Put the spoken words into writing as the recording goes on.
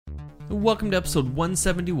Welcome to episode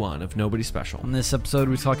 171 of Nobody Special. On this episode,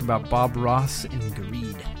 we talk about Bob Ross and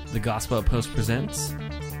greed. The Gospel Outpost presents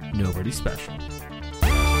Nobody Special.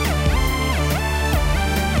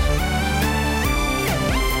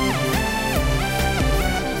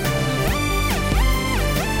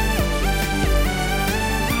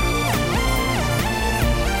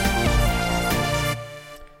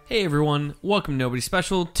 Hey everyone, welcome to Nobody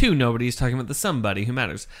Special, two Nobodies talking about the somebody who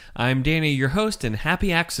matters. I'm Danny, your host and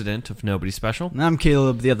happy accident of Nobody Special. And I'm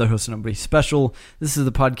Caleb, the other host of Nobody Special. This is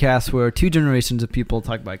the podcast where two generations of people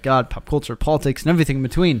talk about God, pop culture, politics, and everything in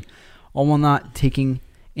between, all while not taking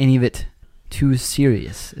any of it too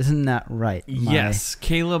serious. Isn't that right? Yes,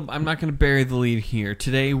 Caleb, I'm not going to bury the lead here.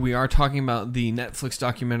 Today we are talking about the Netflix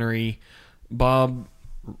documentary Bob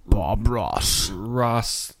Ross,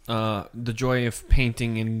 The Joy of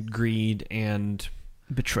Painting and Greed and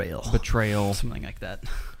Betrayal. Something like that.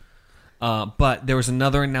 But there was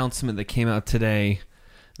another announcement that came out today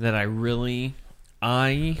that I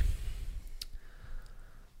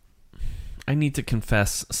need to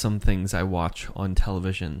confess some things I watch on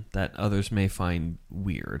television that others may find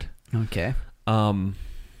weird. Okay. I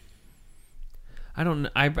don't know.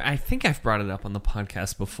 I think I've brought it up on the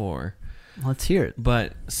podcast before. Let's hear it.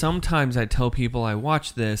 But sometimes I tell people I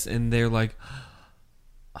watch this, and they're like,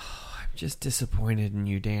 oh, I'm just disappointed in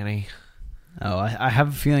you, Danny. Oh, I have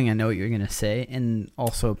a feeling I know what you're going to say, and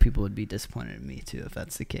also people would be disappointed in me, too, if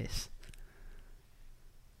that's the case.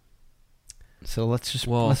 So let's just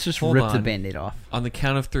rip the Band-Aid off. On the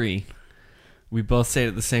count of three, we both say it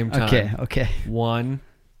at the same time. Okay. 1,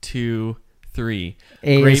 2, 3.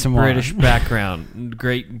 ASMR. Great British background.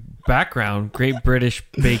 Great British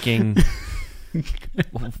baking.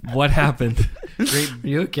 What happened?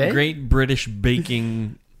 You okay? Great British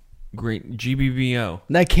baking. Great GBBO.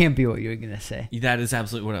 That can't be what you were going to say. That is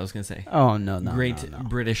absolutely what I was going to say. Oh, no. Great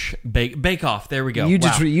British Bake Off. There we go. You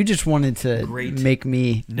just wanted to make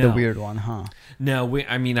me the weird one, huh? No,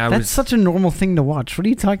 That's such a normal thing to watch. What are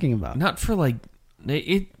you talking about? Not for I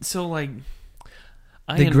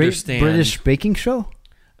the understand. Great British Baking Show?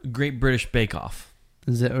 Great British Bake Off.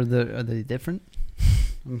 Is it? Are they different?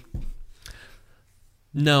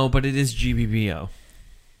 No, but it is GBBO.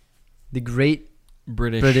 The Great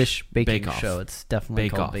British Baking Show. It's definitely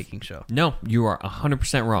called Baking Show. No, you are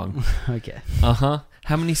 100% wrong. Okay. Uh-huh.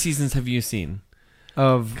 How many seasons have you seen?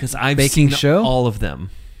 Because I've Baking seen Show? all of them.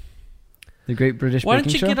 The Great British Why Baking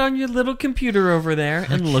don't you Show? get on your little computer over there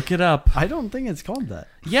and look it up? I don't think it's called that.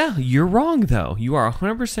 Yeah, you're wrong, though. You are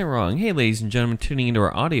 100% wrong. Hey, ladies and gentlemen, tuning into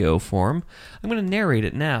our audio form, I'm going to narrate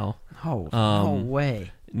it now. Oh, no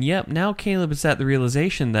way. Yep, now Caleb is at the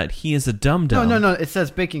realization that he is a dum-dum. No. It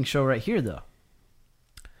says Baking Show right here, though.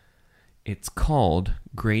 It's called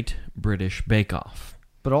Great British Bake Off.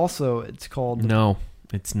 But also, it's called... No,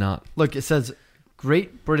 it's not. Look, it says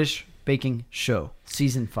Great British Baking Show,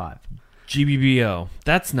 Season 5. GBBO.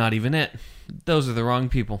 That's not even it. Those are the wrong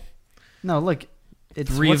people. No, look. It's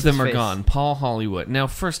Three of them are gone. Paul Hollywood. Now,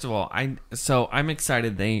 first of all, I'm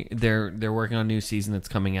excited. They're working on a new season that's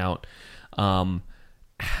coming out.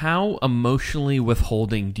 How emotionally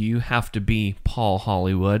withholding do you have to be, Paul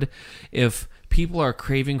Hollywood, if people are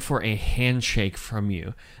craving for a handshake from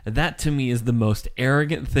you? That, to me, is the most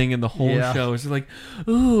arrogant thing in the whole show. It's like,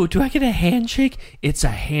 ooh, do I get a handshake? It's a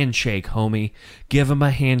handshake, homie. Give them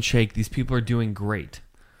a handshake. These people are doing great.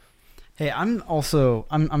 Hey, I'm not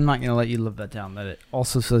going to let you live that down, that it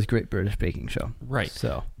also says Great British Baking Show. Right.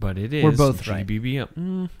 So, but it is. We're both right. GBBO.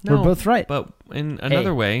 No, we're both right. But in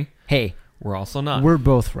another way, we're also not. We're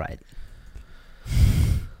both right.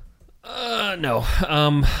 No.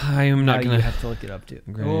 I am not going to have to look it up too.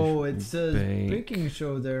 Oh, it says Baking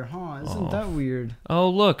Show there, huh? Isn't that weird? Oh,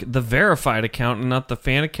 look, the verified account and not the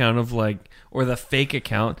fan account or the fake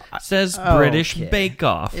account says British Bake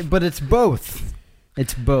Off. But it's both.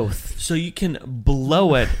 It's both. So you can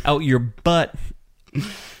blow it out your butt.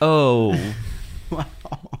 Oh. Wow.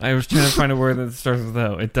 I was trying to find a word that starts with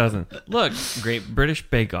O. It doesn't. Look, Great British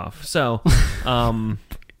Bake Off. So,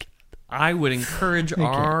 I would encourage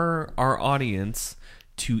our audience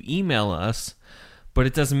to email us, but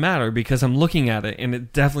it doesn't matter because I'm looking at it and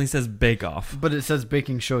it definitely says Bake Off. But it says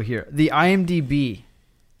Baking Show here. The IMDb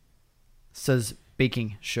says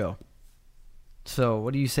Baking Show. So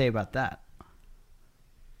what do you say about that?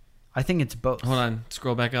 I think it's both. Hold on,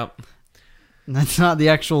 scroll back up. That's not the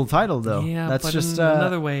actual title, though. Yeah, that's but just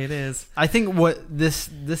another way it is. I think what this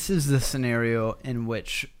is the scenario in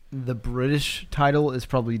which the British title is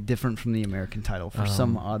probably different from the American title for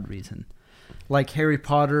some odd reason. Like Harry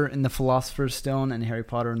Potter and the Philosopher's Stone and Harry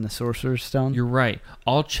Potter and the Sorcerer's Stone. You're right.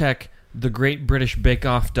 I'll check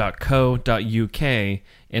thegreatbritishbakeoff.co.uk,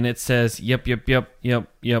 and it says, yep,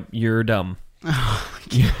 you're dumb.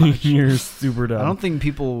 You're super dumb. I don't think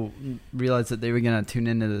people realized that they were going to tune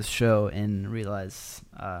into this show and realize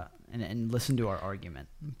and listen to our argument,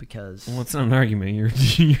 because well, it's not an argument. You're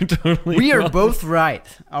totally we wrong. are both right.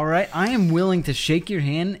 All right, I am willing to shake your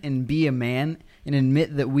hand and be a man and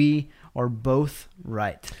admit that we are both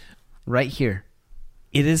right here.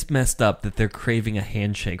 It is messed up that they're craving a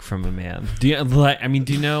handshake from a man. Do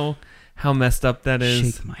you know how messed up that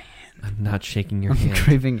is? Shake my hand. I'm not shaking your I'm hand.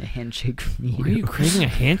 craving a handshake from you. Why are you craving a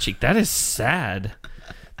handshake? That is sad.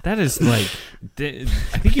 That is like, I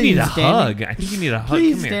think you need a hug. I think you need a hug.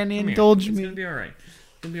 Please, Come here. Danny, Come here. indulge It's me. gonna be all right.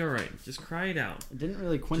 It's gonna be all right. Just cry it out. It didn't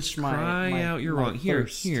really quench Just my cry out you're wrong.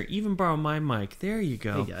 thirst. Here, even borrow my mic. There you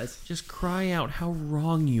go. Hey, guys. Just cry out how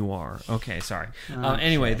wrong you are. Okay, sorry. Okay.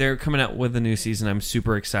 Anyway, they're coming out with a new season. I'm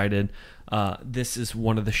super excited. This is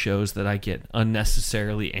one of the shows that I get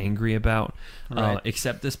unnecessarily angry about. Right.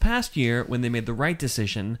 Except this past year when they made the right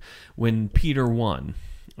decision when Peter won.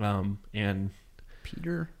 And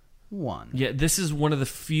Peter won. yeah, this is one of the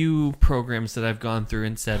few programs that I've gone through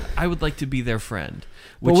and said, I would like to be their friend.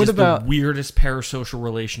 But Which what is about- the weirdest parasocial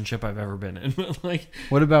relationship I've ever been in. Like,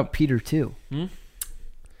 What about Peter 2?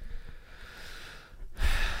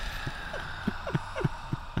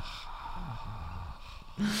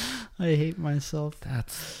 I hate myself.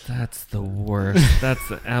 That's the worst. That's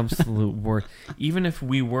the absolute worst. Even if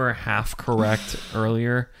we were half correct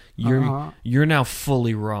earlier, you're now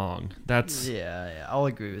fully wrong. That's Yeah, I'll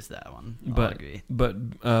agree with that one. I'll agree.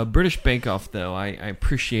 but British Bake Off though, I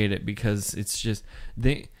appreciate it because it's just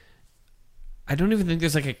I don't even think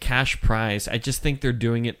there's like a cash prize. I just think they're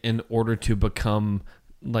doing it in order to become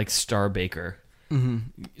like Star Baker.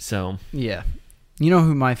 Mm-hmm. So Yeah. You know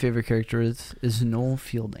who my favorite character is? Is Noel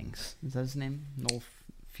Fieldings. Is that his name? Noel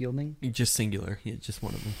Fielding? just singular. Yeah, just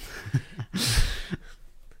one of them.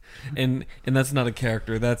 and that's not a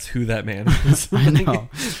character. That's who that man is. I know.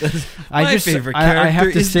 My favorite character I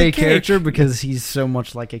have to is say the cake. character because he's so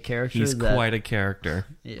much like a character. He's that, quite a character.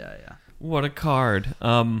 Yeah. What a card.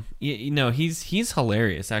 He's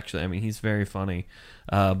hilarious actually. I mean, he's very funny.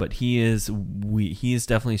 But he is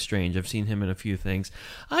definitely strange. I've seen him in a few things.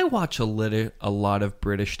 I watch a lot of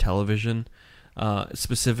British television,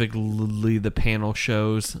 specifically the panel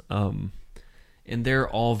shows. And they're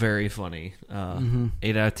all very funny. 8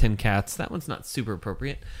 out of 10 Cats. That one's not super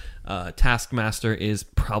appropriate. Taskmaster is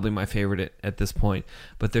probably my favorite at this point.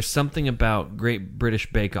 But there's something about Great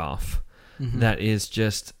British Bake Off that is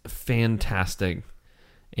just fantastic,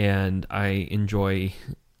 and I enjoy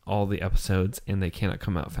all the episodes, and they cannot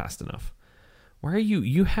come out fast enough. Why are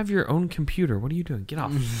you have your own computer? What are you doing? Get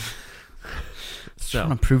off. I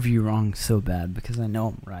want to prove you wrong so bad because I know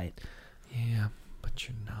I'm right. Yeah, but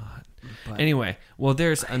you're not. But Anyway, well,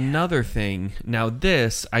 there's another thing. Now,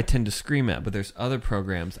 this I tend to scream at, but there's other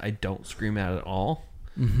programs I don't scream at all,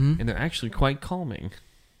 and they're actually quite calming.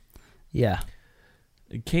 Yeah.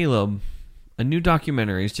 Caleb, a new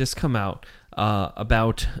documentary has just come out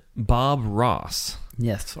about Bob Ross.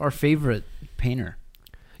 Yes, our favorite painter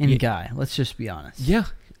and guy. Let's just be honest. Yeah,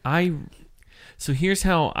 so here's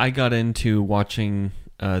how I got into watching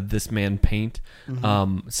this man paint.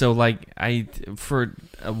 So like for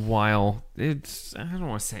a while, I don't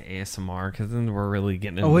want to say ASMR because then we're really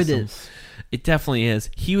getting into is. It definitely is.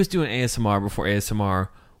 He was doing ASMR before ASMR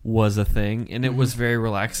was a thing, and it was very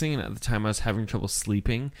relaxing, and at the time I was having trouble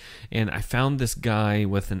sleeping, and I found this guy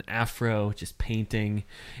with an afro just painting,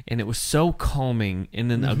 and it was so calming,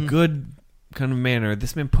 and in a good kind of manner.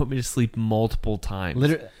 This man put me to sleep multiple times.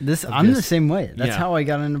 I'm the same way. That's how I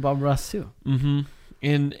got into Bob Ross too.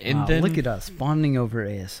 And Wow, then look at us bonding over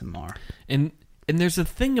ASMR. And there's a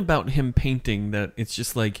thing about him painting that it's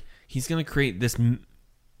just like he's gonna create this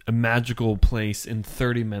a magical place in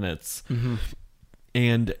 30 minutes.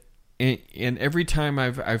 And every time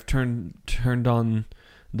I've turned on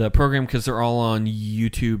the program, because they're all on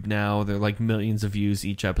YouTube now, they're like millions of views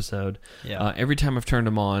each episode. Yeah. Every time I've turned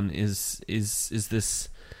them on is this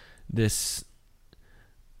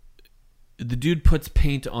the dude puts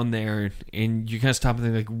paint on there, and you kind of stop and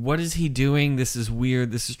think, like, what is he doing? This is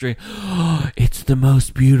weird. This is strange. It's the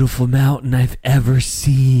most beautiful mountain I've ever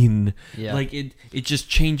seen. Yeah. Like it just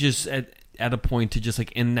changes at a point to just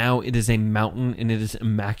like, and now it is a mountain, and it is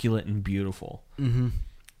immaculate and beautiful.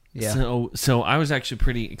 Yeah. So I was actually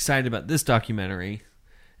pretty excited about this documentary,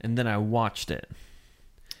 and then I watched it.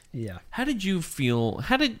 Yeah. How did you feel?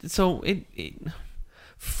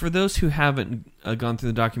 For those who haven't gone through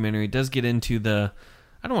the documentary, it does get into the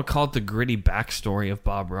I don't want to call it the gritty backstory of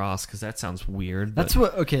Bob Ross because that sounds weird. That's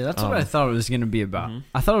what I thought it was going to be about. Mhm.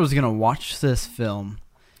 I thought I was going to watch this film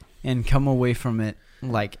and come away from it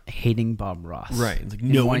like hating Bob Ross. Right. Like,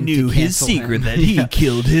 and no one wanting to knew his cancel secret him. that he Yeah.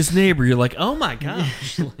 killed his neighbor. You're like, oh my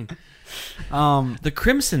gosh. Like, the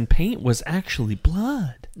crimson paint was actually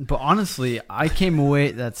blood. But honestly, I came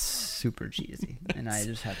away. That's super cheesy, and I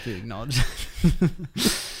just have to acknowledge.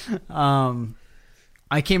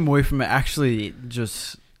 I came away from it actually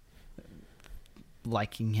just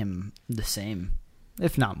liking him the same,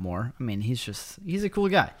 if not more. I mean, he's a cool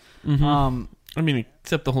guy. Mhm. I mean,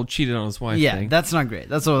 except the whole cheated on his wife Yeah, thing. that's not great.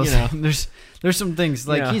 That's what I was saying. There's some things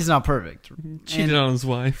like Yeah. he's not perfect. Cheated on his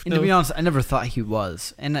wife. And to be honest, I never thought he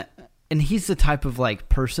was. And he's the type of like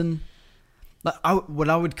person. What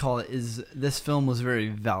I would call it is this film was very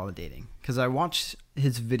validating because I watched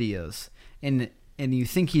his videos and you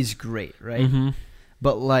think he's great, right? Mm-hmm.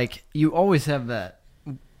 But like you always have that,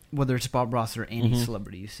 whether it's Bob Ross or any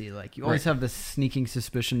celebrity you see, like you always have this sneaking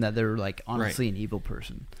suspicion that they're like honestly an evil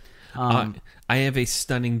person. I have a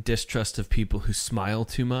stunning distrust of people who smile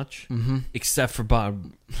too much, except for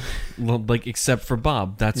Bob. Except for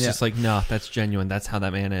Bob. That's just like, no, that's genuine. That's how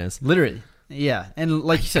that man is. Literally. Yeah. And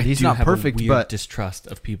like you said, he's do not have perfect, a weird but... distrust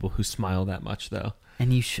of people who smile that much, though.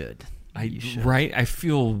 And you should. Right? I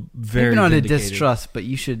feel very Maybe not vindicated. a distrust, but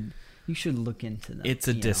you should look into that. It's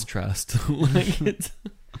a distrust.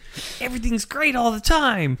 Everything's great all the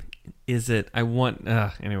time. Is it? Anyway,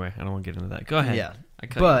 I don't want to get into that. Go ahead. Yeah. I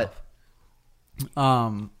cut you off.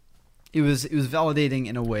 It was validating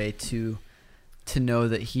in a way to know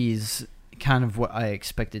that he's kind of what I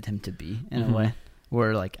expected him to be in a way,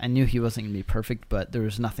 where like I knew he wasn't gonna be perfect, but there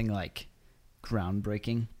was nothing like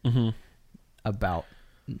groundbreaking about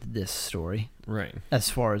this story, right? As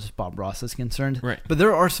far as Bob Ross is concerned, right? But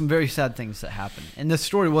there are some very sad things that happen, and this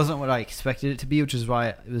story wasn't what I expected it to be, which is why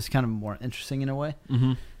it was kind of more interesting in a way.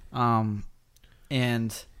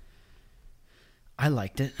 And I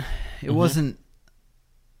liked it. It wasn't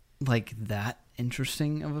like that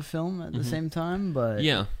interesting of a film at the same time, but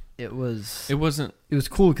yeah, it was. It wasn't. It was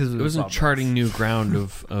cool because it wasn't Bob charting Ross. new ground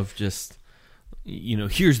of just,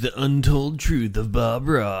 here's the untold truth of Bob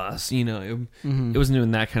Ross. It wasn't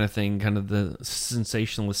doing that kind of thing, kind of the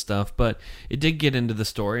sensationalist stuff, but it did get into the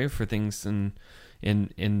story for things and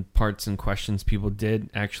in parts and questions people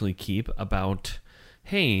did actually keep about.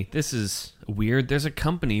 Hey, this is weird. There's a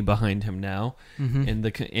company behind him now, and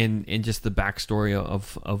just the backstory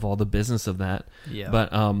of all the business of that. Yeah. But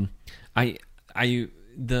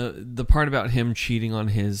the part about him cheating on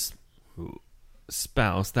his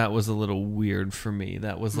spouse, that was a little weird for me.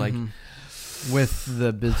 That was like with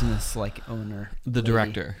the business like owner, the lady.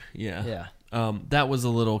 Director. Yeah. That was a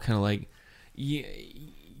little kind of like, yeah.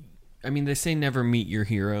 I mean, they say never meet your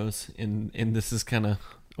heroes, and this is kind of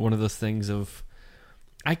one of those things of.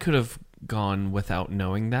 I could have gone without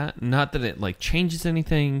knowing that. Not that it like changes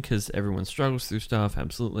anything, because everyone struggles through stuff,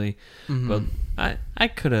 absolutely. But I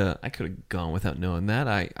could have gone without knowing that.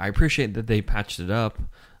 I appreciate that they patched it up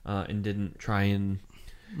and didn't try and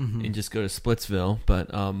just go to Splitsville.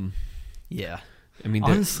 But yeah, I mean,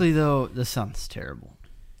 honestly though, this sounds terrible.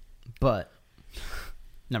 But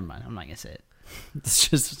never mind. I'm not gonna say it. It's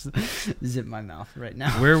just zip my mouth right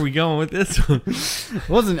now. Where are we going with this one? I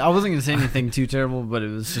wasn't gonna say anything too terrible, but it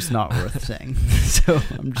was just not worth saying. So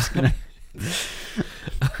I'm just gonna.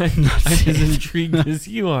 I'm as intrigued as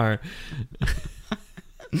you are.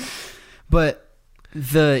 But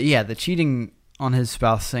the cheating on his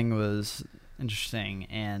spouse thing was interesting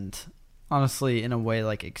and honestly in a way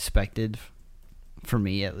like expected for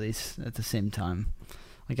me, at least at the same time.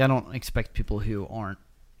 Like I don't expect people who aren't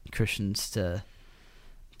Christians to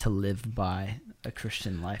live by a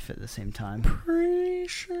Christian life at the same time. Pretty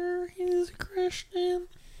sure he's a Christian.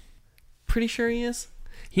 Pretty sure he is.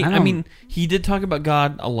 I mean, he did talk about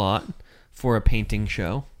God a lot for a painting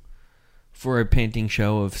show. For a painting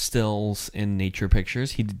show of stills and nature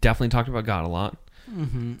pictures. He definitely talked about God a lot.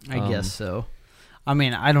 I guess so. I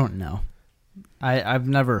mean, I don't know. I've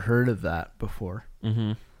never heard of that before.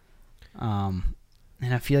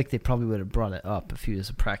 And I feel like they probably would have brought it up if he was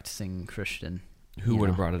a practicing Christian. Who would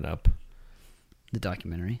have brought it up? The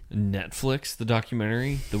documentary. Netflix, the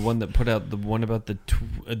documentary? The one that put out the one about the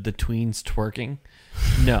tweens twerking?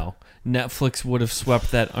 No. Netflix would have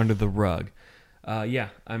swept that under the rug. Yeah,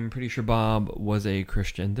 I'm pretty sure Bob was a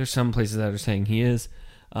Christian. There's some places that are saying he is.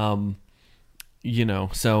 So...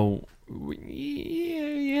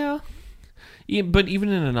 Yeah. But even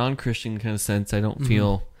in a non-Christian kind of sense, I don't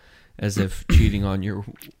feel... as if cheating on your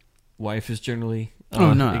wife is generally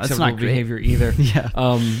Oh, no, that's acceptable not great. behavior either. Yeah.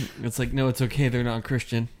 It's like, no, it's okay. They're not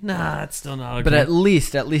Christian. Nah, it's still not okay. But at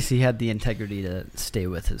least he had the integrity to stay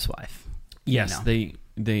with his wife. Yes,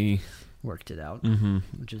 they worked it out,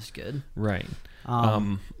 which is good. Right.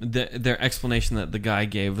 Their explanation that the guy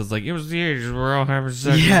gave was like, it was the 80s, we're all having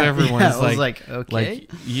sex with everyone. Yeah, I was like, okay.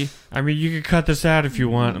 Like, you could cut this out if you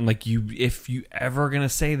want. I'm like, if you ever gonna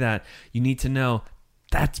say that, you need to know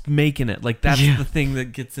that's making it. Like, that's the thing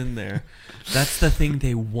that gets in there. That's the thing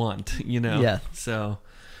they want, you know? Yeah. So,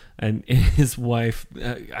 and his wife,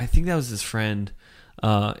 I think that was his friend,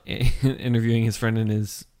 interviewing his friend and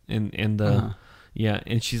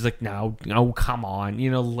she's like, no, come on,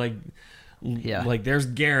 you know, like, like there's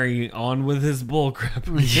Gary on with his bull crap.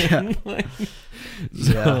 I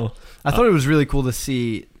thought it was really cool to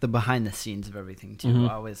see the behind the scenes of everything too.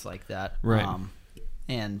 I always like that, right?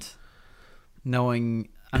 And knowing,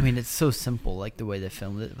 I mean, it's so simple, like the way they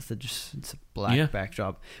filmed it with it's a black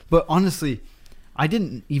backdrop. But honestly, I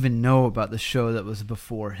didn't even know about the show that was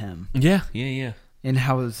before him. Yeah. And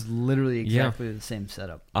how it was literally exactly the same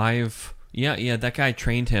setup. That guy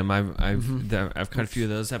trained him. I've cut a few of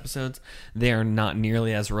those episodes. They are not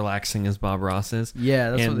nearly as relaxing as Bob Ross's.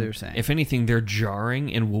 Yeah, that's what they were saying. If anything, they're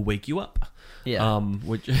jarring and will wake you up. Yeah,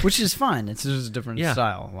 which is fine. It's just a different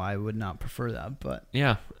style. I would not prefer that, but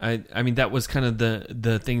I mean that was kind of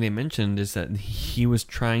the thing they mentioned, is that he was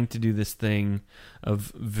trying to do this thing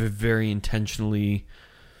of very intentionally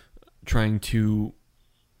trying to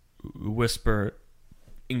whisper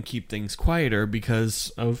and keep things quieter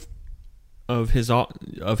because of his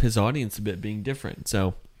audience a bit being different.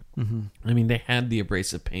 So, I mean, they had the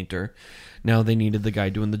abrasive painter. Now they needed the guy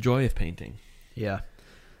doing the joy of painting. Yeah.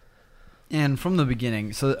 And from the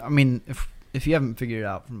beginning, so I mean, if you haven't figured it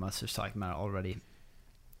out from us just talking about it already,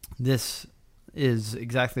 this is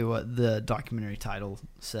exactly what the documentary title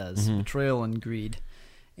says: betrayal and greed.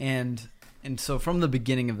 And so from the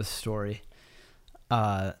beginning of the story,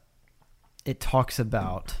 it talks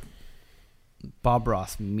about Bob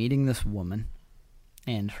Ross meeting this woman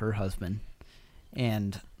and her husband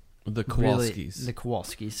and the Kowalskis. The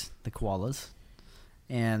Koalas.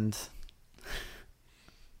 And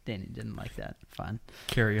Danny didn't like that. Fine.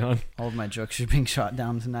 Carry on. All of my jokes are being shot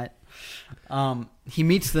down tonight. He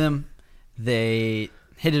meets them. They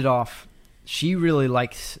hit it off. She really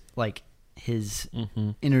likes his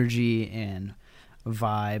energy and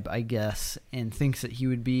vibe, I guess, and thinks that he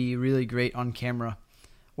would be really great on camera.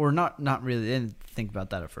 Or not really. I didn't think about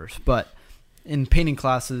that at first. But in painting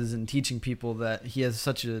classes and teaching people, that he has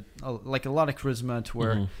such a lot of charisma to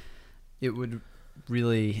where it would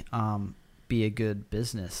really be a good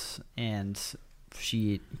business. And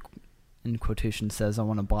she, in quotation, says, I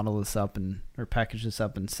want to bottle this up or package this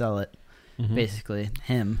up and sell it. Basically,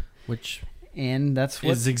 him. And that's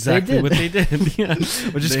what is exactly what they did. Yeah.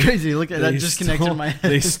 Which is crazy. Look at that, just connected in my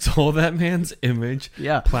head. They stole that man's image,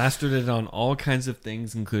 yeah, plastered it on all kinds of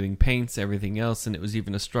things, including paints, everything else, and it was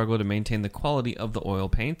even a struggle to maintain the quality of the oil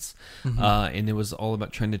paints. And it was all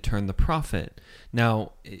about trying to turn the profit.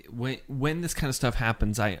 Now, when this kind of stuff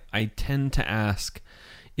happens, I tend to ask,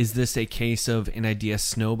 is this a case of an idea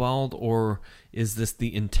snowballed, or is this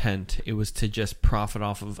the intent? It was to just profit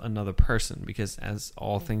off of another person, because as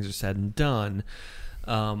all things are said and done,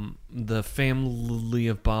 the family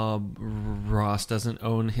of Bob Ross doesn't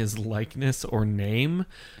own his likeness or name,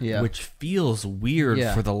 which feels weird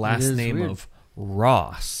for the last name of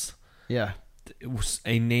Ross. Yeah. It was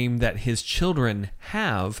a name that his children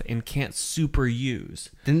have and can't super use.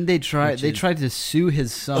 Didn't they try? They tried to sue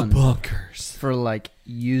his son for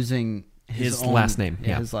using his last name.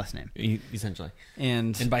 Yeah, his last name, essentially.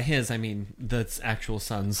 And by his, I mean the actual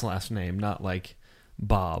son's last name, not like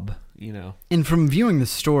Bob. You know. And from viewing the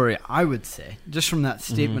story, I would say, just from that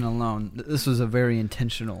statement alone, that this was a very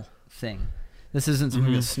intentional thing. This isn't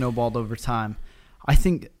something that snowballed over time. I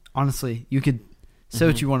think, honestly, you could say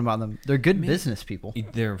what you want about them. They're good business people.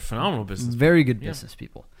 They're phenomenal business people. Very good business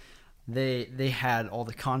people. They had all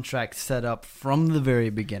the contracts set up from the very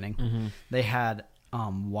beginning. They had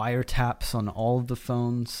wiretaps on all of the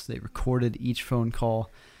phones. They recorded each phone call.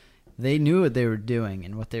 They knew what they were doing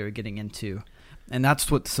and what they were getting into. And that's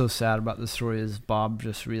what's so sad about the story, is Bob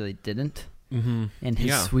just really didn't. And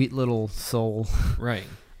his sweet little soul. Right.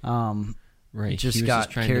 Just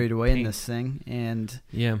got carried away in this thing.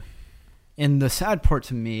 And the sad part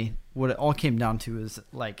to me, what it all came down to is,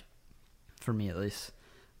 for me at least,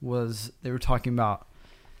 was they were talking about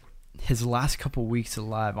his last couple weeks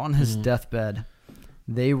alive. On his deathbed,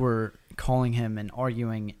 they were calling him and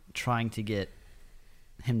arguing, trying to get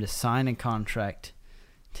him to sign a contract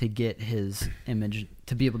to get his image,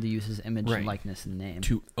 to be able to use his image and likeness and name.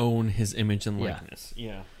 To own his image and likeness.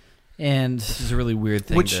 Yeah. And this is a really weird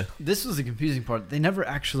thing. This was the confusing part. They never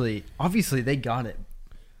actually, obviously they got it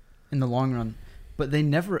in the long run, but they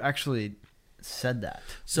never actually said that.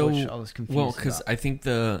 So which I was confused. Well, because I think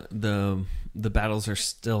the battles are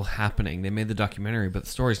still happening. They made the documentary, but the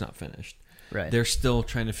story's not finished. Right. They're still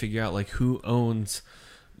trying to figure out like who owns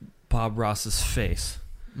Bob Ross's face.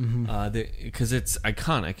 Because it's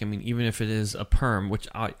iconic. I mean, even if it is a perm, which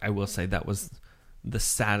I will say that was the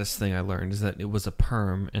saddest thing I learned, is that it was a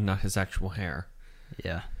perm and not his actual hair.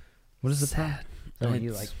 Yeah. What is the perm? Oh,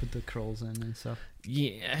 you like put the curls in and stuff?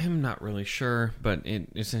 Yeah, I'm not really sure, but it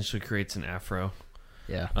essentially creates an afro.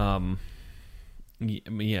 Yeah.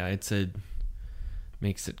 Yeah,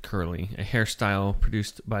 makes it curly. A hairstyle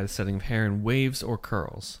produced by the setting of hair in waves or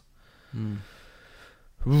curls.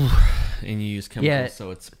 And you use chemicals,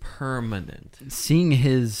 so it's permanent. Seeing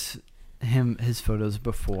his photos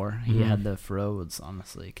before he had the fro was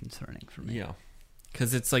honestly concerning for me. Yeah,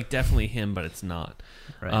 because it's like definitely him, but it's not.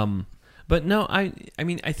 Right. But no, I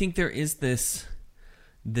mean, I think there is this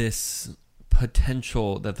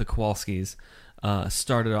potential that the Kowalskis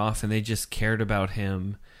started off, and they just cared about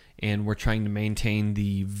him, and were trying to maintain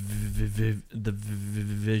the vision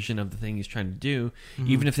of the thing he's trying to do,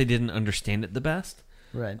 even if they didn't understand it the best.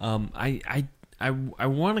 Right. I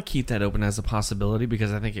want to keep that open as a possibility,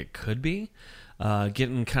 because I think it could be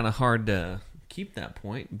getting kind of hard to keep that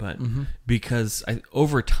point, but because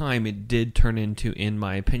over time it did turn into, in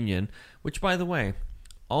my opinion, which, by the way,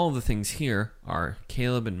 all of the things here are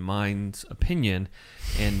Caleb and mine's opinion,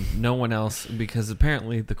 and no one else, because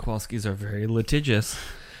apparently the Kowalskis are very litigious.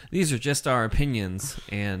 These are just our opinions,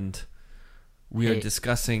 and we are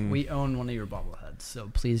discussing. We own one of your bobbleheads,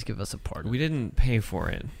 so please give us a part. We didn't pay for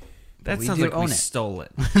it. That sounds like we stole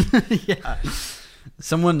it. Yeah.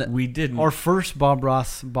 We didn't. Our first Bob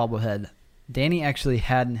Ross bobblehead, Danny actually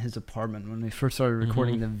had in his apartment when we first started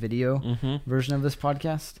recording the video version of this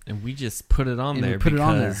podcast. And we just put it on there.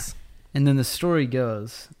 And then the story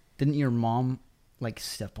goes, didn't your mom like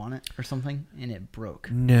step on it or something and it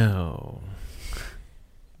broke? No.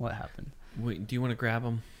 What happened? Wait, do you want to grab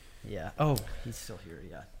him? Yeah. Oh, he's still here.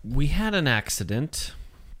 Yeah. We had an accident.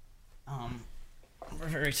 We're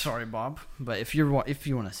very sorry, Bob. But if you want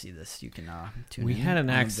to see this, you can tune in. We had an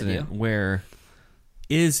accident where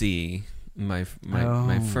Izzy, my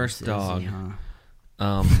first dog.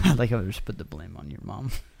 I like how they just put the blame on your mom.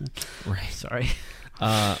 Right. Sorry.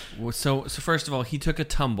 So first of all, he took a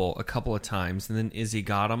tumble a couple of times, and then Izzy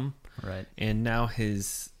got him. Right. And now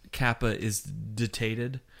his kappa is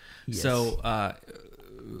detated. Yes. So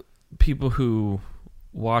people who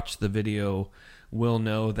watch the video will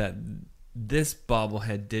know that this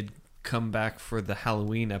bobblehead did come back for the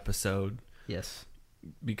Halloween episode. Yes.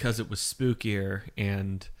 Because it was spookier,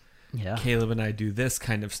 and yeah, Caleb and I do this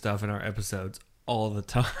kind of stuff in our episodes all the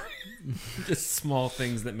time. Just small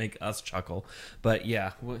things that make us chuckle. But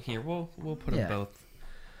yeah, we'll put them both.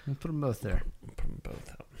 We'll put them both there. We'll put them both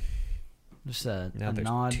up. Just a there's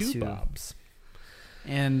nod two to Bobs.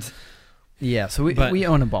 And yeah, so we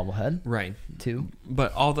own a bobblehead, right? Too.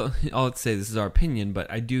 But I'll say this is our opinion, but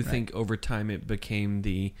I do think over time it became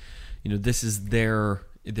this is their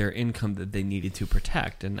income that they needed to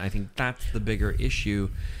protect, and I think that's the bigger issue.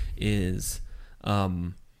 Is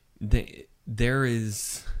there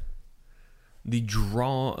is the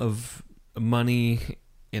draw of money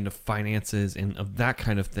and of finances and of that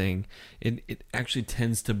kind of thing. It actually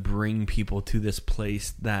tends to bring people to this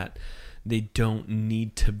place that they don't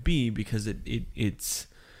need to be, because it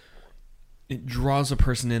draws a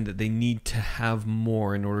person in that they need to have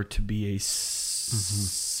more in order to be a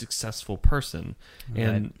successful person. Right.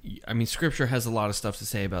 And I mean, Scripture has a lot of stuff to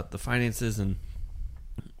say about the finances and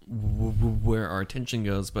where our attention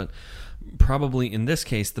goes, but probably in this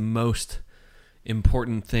case, the most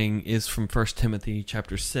important thing is from 1 Timothy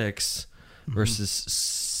chapter 6, verses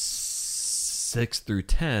 6 through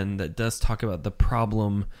 10, that does talk about the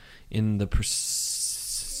problem in the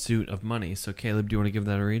pursuit of money. So Caleb, do you want to give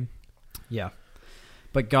that a read? Yeah.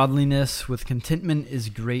 But godliness with contentment is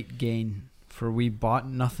great gain, for we brought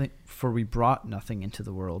nothing into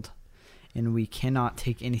the world, and we cannot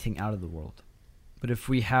take anything out of the world. But if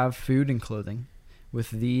we have food and clothing,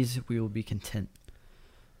 with these we will be content.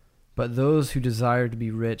 But those who desire to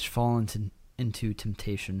be rich fall into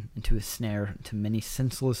temptation, into a snare, into many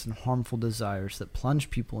senseless and harmful desires that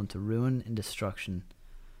plunge people into ruin and destruction.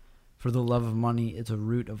 For the love of money is a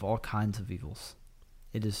root of all kinds of evils.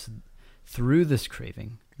 It is through this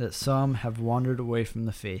craving that some have wandered away from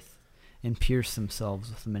the faith and pierced themselves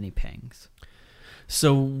with many pangs.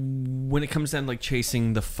 So when it comes down to like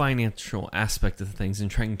chasing the financial aspect of things and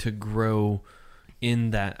trying to grow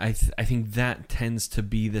in that, I think that tends to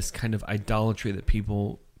be this kind of idolatry that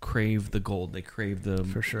people crave the gold, they crave the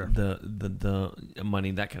for sure the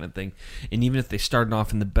money, that kind of thing. And even if they started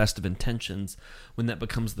off in the best of intentions, when that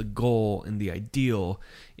becomes the goal and the ideal,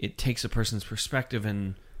 it takes a person's perspective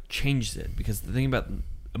and changes it. Because the thing about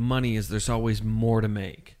money is there's always more to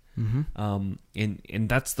make. And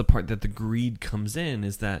that's the part that the greed comes in,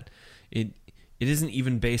 is that it isn't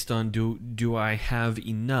even based on do I have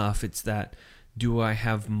enough. It's that, do I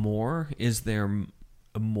have more? Is there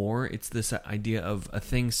more? It's this idea of a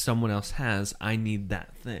thing someone else has, I need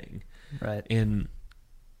that thing. Right. And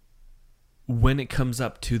when it comes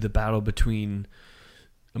up to the battle between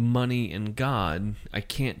money and God, I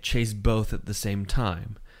can't chase both at the same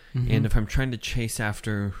time. And if I'm trying to chase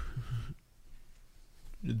after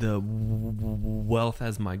the wealth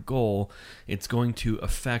as my goal, it's going to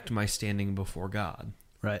affect my standing before God.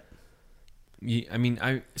 Right. I mean,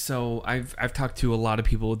 I've talked to a lot of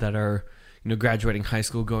people that are, graduating high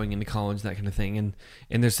school, going into college, that kind of thing, and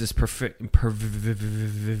there's this pervasive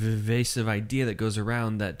idea that goes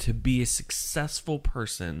around that to be a successful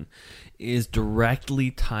person is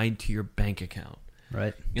directly tied to your bank account.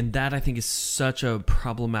 Right. And that, I think, is such a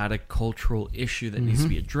problematic cultural issue that needs to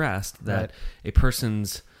be addressed, that a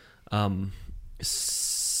person's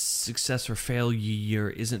success or failure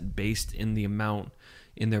isn't based in the amount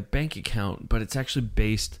in their bank account, but it's actually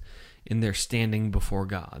based in their standing before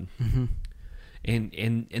God.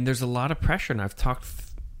 And there's a lot of pressure, and I've talked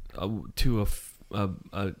to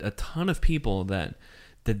a ton of people that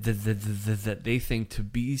they think to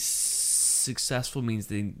be successful means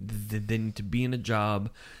they need to be in a job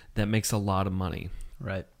that makes a lot of money.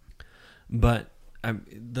 Right. But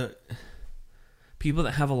the people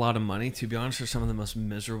that have a lot of money, to be honest, are some of the most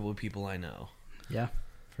miserable people I know. Yeah,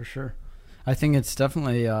 for sure. I think it's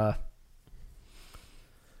definitely a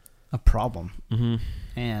problem,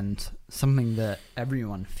 and something that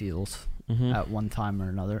everyone feels at one time or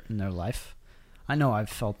another in their life. I know I've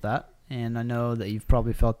felt that, and I know that you've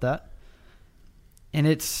probably felt that. And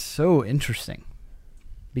it's so interesting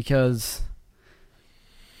because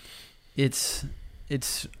it's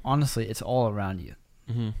honestly, it's all around you.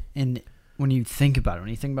 And when you think about it, when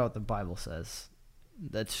you think about what the Bible says,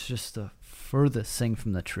 that's just the furthest thing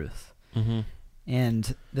from the truth.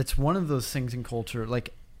 And that's one of those things in culture,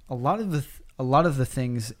 like a lot of the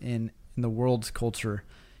things in the world's culture,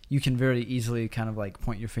 you can very easily kind of like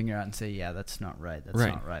point your finger out and say, yeah, that's not right. That's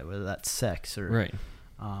not right. Whether that's sex or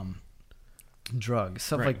drugs,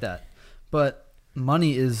 stuff like that. But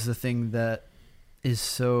money is the thing that is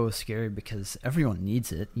so scary because everyone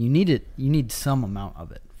needs it. You need it. You need some amount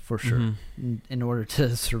of it for sure in order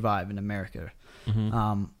to survive in America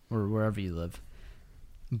or wherever you live.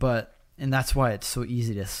 And that's why it's so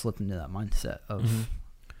easy to slip into that mindset of,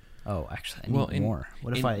 oh, actually, I need more.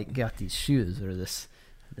 What if I got these shoes or this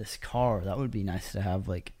car? That would be nice to have.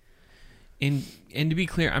 Like, and to be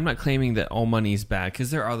clear, I'm not claiming that all money is bad,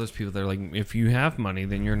 because there are those people that are like, if you have money,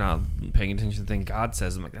 then you're not paying attention to the thing God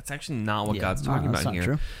says. I'm like, that's actually not what God's talking about here.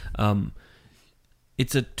 True.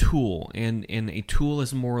 It's a tool, and a tool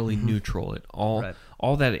is morally neutral. All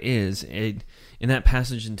that is, in that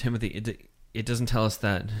passage in Timothy, it doesn't tell us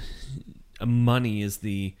that money is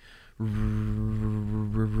the root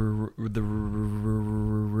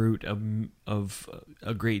of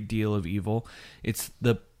a great deal of evil. It's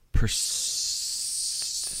the pursuit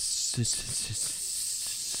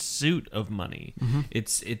of money.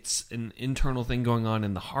 It's an internal thing going on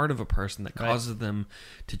in the heart of a person that causes them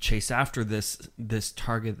to chase after this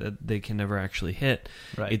target that they can never actually hit.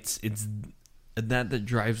 It's that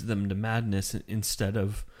drives them to madness instead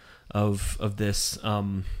of this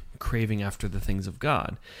craving after the things of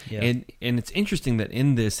God. And it's interesting that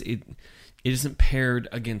in this it isn't paired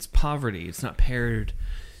against poverty. It's not paired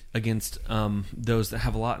against those that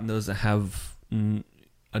have a lot and those that have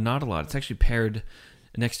not a lot. It's actually paired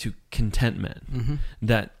next to contentment.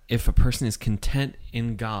 That if a person is content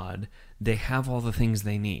in God, they have all the things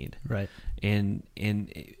they need. But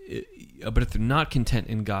if they're not content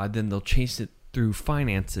in God, then they'll chase it through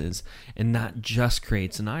finances, and that just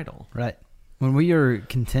creates an idol. When we are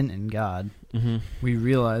content in God, we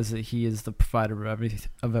realize that He is the provider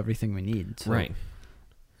of everything we need. So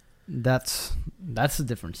that's the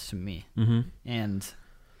difference to me. And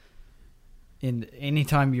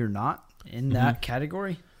anytime you're not in that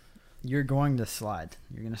category, you're going to slide.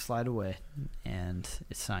 You're going to slide away, and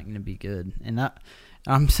it's not going to be good. And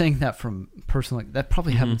I'm saying that from personal. That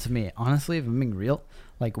probably happens to me. Honestly, if I'm being real,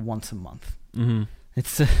 like once a month.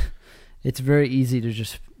 It's very easy to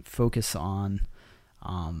just focus on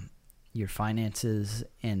your finances,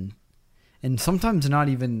 and sometimes not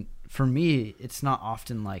even, for me, it's not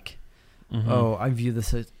often like, oh, I view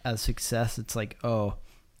this as success. It's like, oh,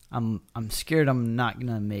 I'm scared I'm not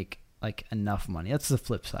going to make like enough money. That's the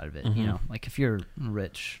flip side of it. You know, like if you're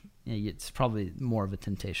rich, it's probably more of a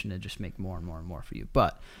temptation to just make more and more and more for you.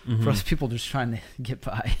 But for us people just trying to get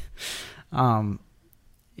by,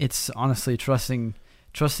 it's honestly trusting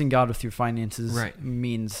God with your finances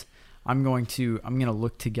means I'm going to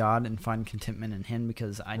look to God and find contentment in Him,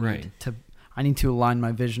 because I need to align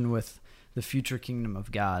my vision with the future kingdom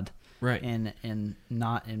of God, and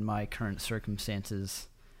not in my current circumstances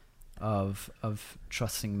of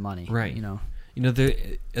trusting money,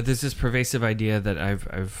 there's this pervasive idea that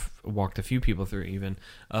I've walked a few people through, even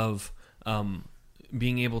of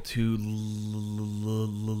being able to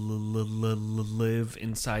live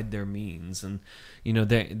inside their means, and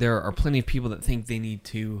there are plenty of people that think they need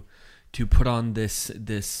to put on a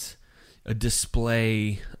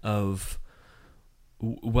display of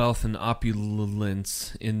wealth and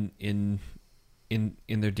opulence in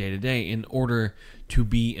their day to day in order to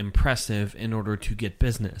be impressive, in order to get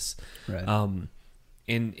business,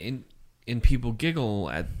 and people giggle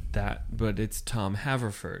at that, but it's Tom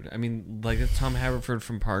Haverford. I mean, like, it's Tom Haverford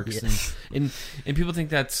from Parks, and people think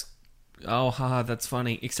that's, oh, haha, that's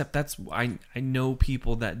funny. Except I know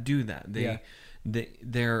people that do that.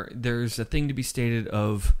 There's a thing to be stated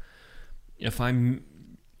of, if I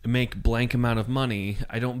make blank amount of money,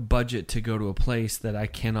 I don't budget to go to a place that I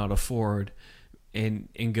cannot afford, and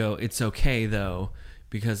go, it's okay though,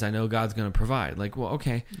 because I know God's going to provide. Like, well,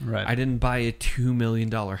 okay, I didn't buy a $2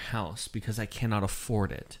 million house because I cannot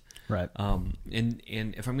afford it. And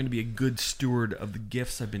if I'm going to be a good steward of the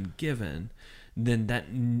gifts I've been given, then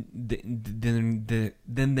then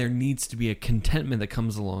there needs to be a contentment that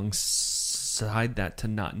comes alongside that, to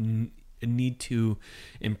not need to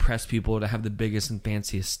impress people, to have the biggest and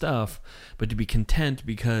fanciest stuff, but to be content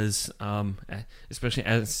because, especially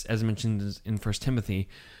as mentioned in 1 Timothy,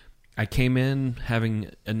 I came in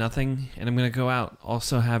having nothing, and I'm going to go out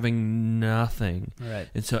also having nothing.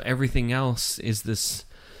 And so everything else is this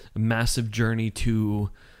massive journey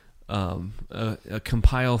to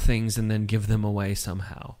compile things and then give them away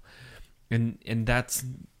somehow. And that's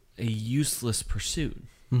a useless pursuit.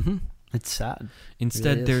 It's sad.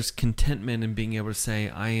 Instead, really there's contentment in being able to say,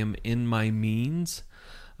 I am in my means.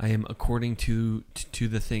 I am according to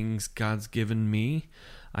the things God's given me.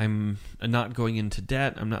 I'm not going into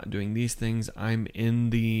debt. I'm not doing these things. I'm in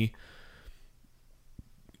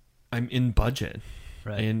budget.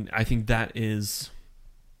 And I think that is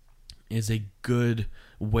a good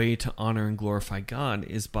way to honor and glorify God,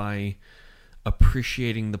 is by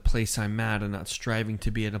appreciating the place I'm at and not striving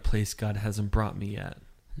to be at a place God hasn't brought me yet.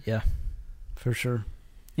 Yeah, for sure.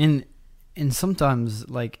 And sometimes,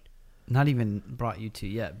 like, not even brought you to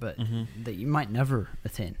yet, but that you might never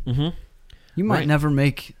attain. You might never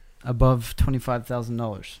make above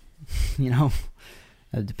 $25,000,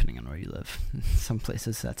 depending on where you live. In some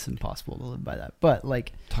places that's impossible to live by that. But,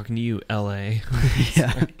 like, talking to you, LA.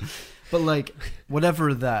 Yeah. But, like,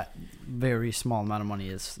 whatever that very small amount of money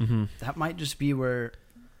is, that might just be where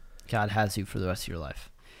God has you for the rest of your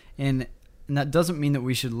life. And that doesn't mean that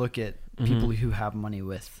we should look at people who have money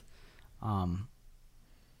with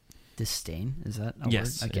disdain. Is that a word?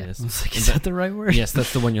 Again, it is. I was like, is that the right word? Yes,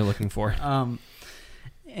 that's the one you're looking for.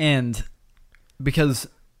 And because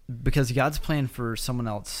God's plan for someone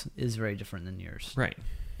else is very different than yours.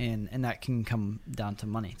 And that can come down to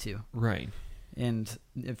money too. And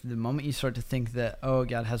if the moment you start to think that, oh,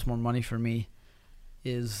 God has more money for me,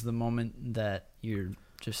 is the moment that you're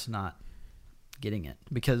just not getting it.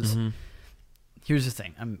 Because here's the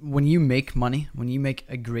thing. When you make money, when you make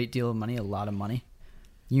a great deal of money, a lot of money,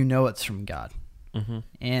 you know it's from God.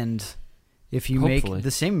 And if you make the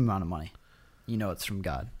same amount of money, you know it's from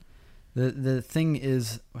God. The thing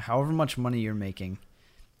is, however much money you're making,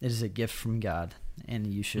 it is a gift from God, and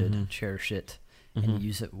you should cherish it and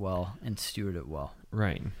use it well and steward it well.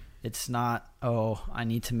 It's not, oh, I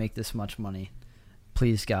need to make this much money.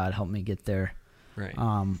 Please, God, help me get there.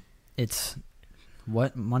 It's,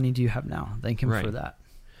 what money do you have now? Thank Him for that.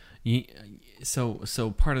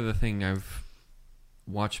 So part of the thing I've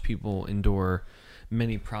watched people endure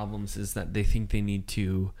many problems is that they think they need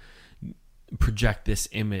to project this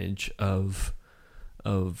image of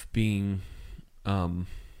being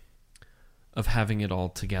of having it all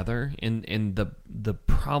together, and the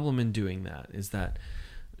problem in doing that is that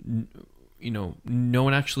no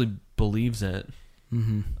one actually believes it,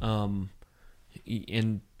 and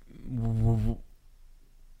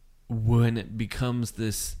when it becomes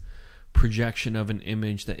this projection of an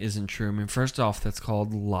image that isn't true. I mean, first off, that's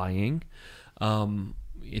called lying. We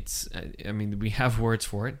have words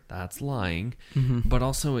for it. That's lying. Mm-hmm. But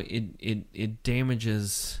also it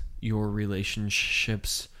damages your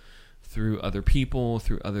relationships through other people,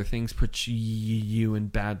 through other things, puts you in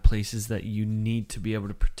bad places that you need to be able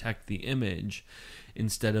to protect the image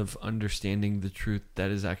instead of understanding the truth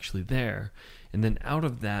that is actually there. And then out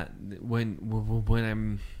of that, when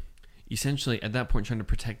I'm essentially at that point trying to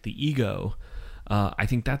protect the ego, I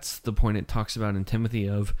think that's the point it talks about in Timothy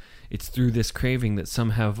of it's through this craving that some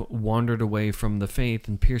have wandered away from the faith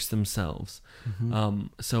and pierced themselves. Mm-hmm.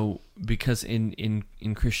 So because in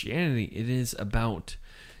Christianity, it is about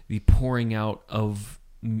the pouring out of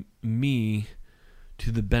me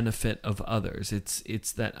to the benefit of others.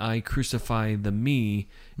 It's that I crucify the me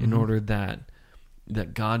in order that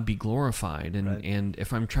God be glorified. And, right. and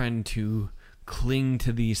if I'm trying to cling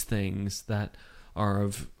to these things that are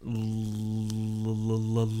of lesser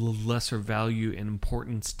value and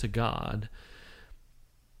importance to God,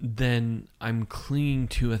 then I'm clinging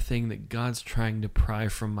to a thing that God's trying to pry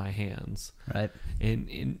from my hands. Right.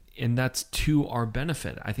 And that's to our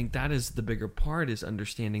benefit. I think that is the bigger part, is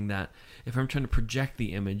understanding that if I'm trying to project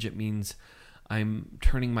the image, it means I'm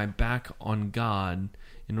turning my back on God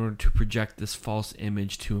in order to project this false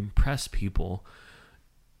image to impress people,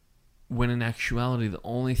 when in actuality, the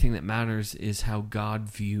only thing that matters is how God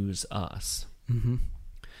views us. Mm-hmm.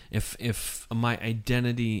 If my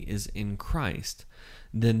identity is in Christ,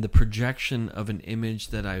 then the projection of an image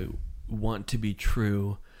that I want to be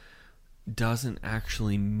true doesn't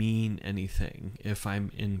actually mean anything if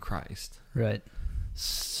I'm in Christ. Right.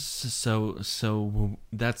 So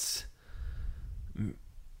that's,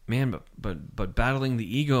 man, but battling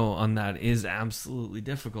the ego on that is absolutely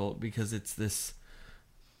difficult, because it's this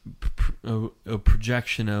a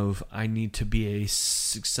projection of I need to be a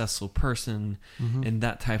successful person, and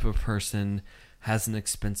that type of person has an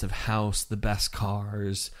expensive house, the best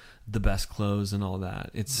cars, the best clothes, and all that.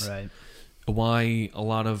 It's right. Why a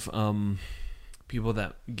lot of people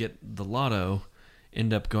that get the lotto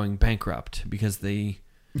end up going bankrupt, because they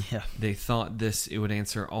thought it would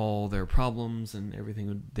answer all their problems and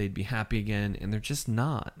everything they'd be happy again, and they're just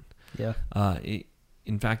not. Yeah.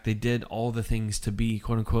 In fact, they did all the things to be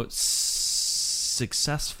quote unquote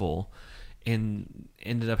successful, and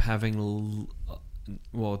ended up having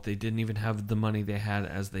they didn't even have the money they had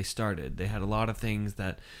as they started. They had a lot of things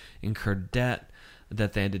that incurred debt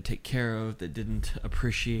that they had to take care of, that didn't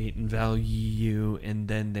appreciate and value, and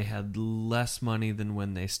then they had less money than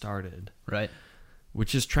when they started. Right.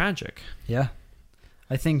 Which is tragic. Yeah.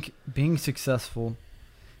 I think being successful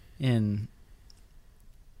in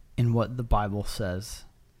what the Bible says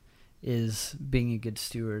is being a good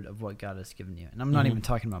steward of what God has given you. And I'm not even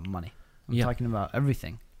talking about money. I'm talking about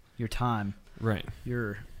everything. Your time. Right.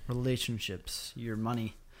 Your relationships, your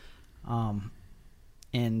money. And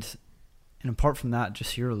apart from that,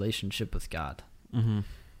 just your relationship with God. Mm-hmm.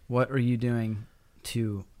 What are you doing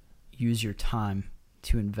to use your time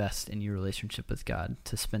to invest in your relationship with God,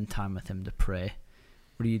 to spend time with Him, to pray?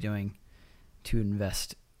 What are you doing to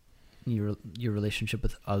invest in your relationship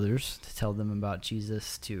with others, to tell them about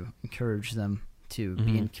Jesus, to encourage them to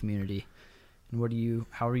be in community? And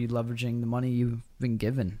how are you leveraging the money you've been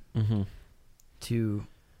given to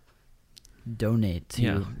donate,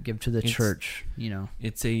 to give to the church?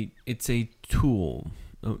 It's a tool.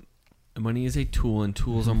 Money is a tool, and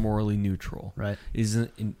tools are morally neutral. Right.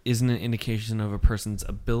 Isn't an indication of a person's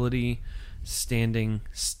ability, standing,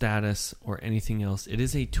 status, or anything else. It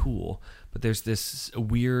is a tool, but there's this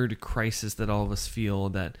weird crisis that all of us feel,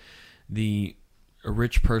 that a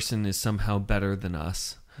rich person is somehow better than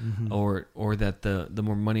us, or that the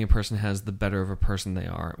more money a person has, the better of a person they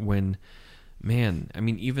are. When, man, I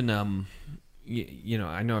mean, even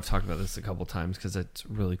I know I've talked about this a couple times because it's a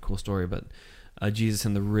really cool story, but Jesus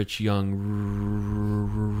and the rich young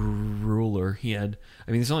ruler,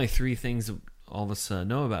 there's only three things that all of us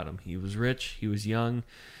know about him. He was rich, he was young,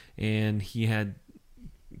 and he had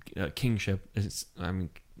kingship.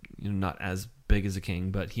 Not as big as a king,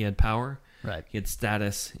 but he had power. Right. He had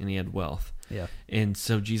status, and he had wealth. Yeah. And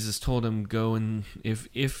so Jesus told him, go, and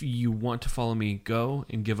if you want to follow me, go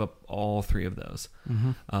and give up all three of those.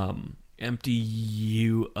 Empty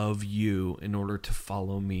you of you in order to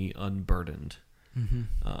follow me unburdened.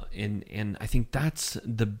 And I think that's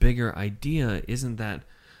the bigger idea, isn't that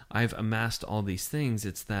I've amassed all these things.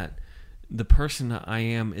 It's that the person that I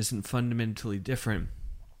am isn't fundamentally different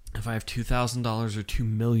if I have $2,000 or $2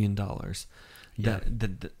 million.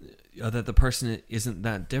 that the person isn't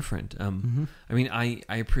that different. I mean, I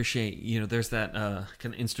appreciate, there's that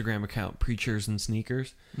kind of Instagram account, Preachers and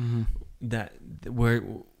Sneakers, that where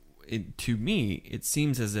to me it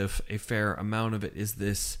seems as if a fair amount of it is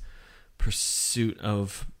this pursuit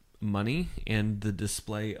of money and the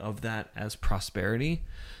display of that as prosperity.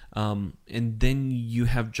 And then you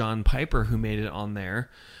have John Piper, who made it on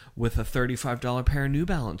there with a $35 pair of New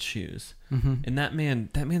Balance shoes. And that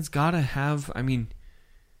man's got to have, I mean,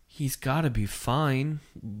 he's got to be fine.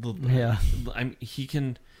 Yeah. I mean,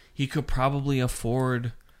 he could probably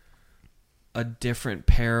afford a different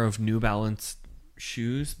pair of New Balance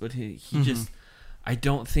shoes, but he just, I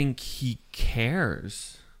don't think he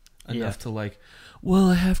cares enough to like,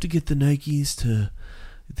 well, I have to get the Nikes to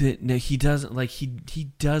that. No, he doesn't like,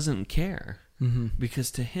 he doesn't care,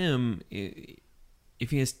 because to him,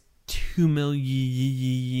 if he has $2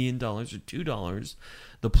 million or $2,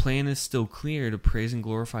 the plan is still clear to praise and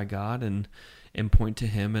glorify God and point to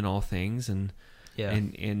Him in all things, and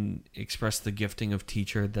express the gifting of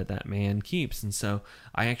teacher that man keeps. And so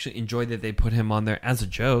I actually enjoyed that they put him on there as a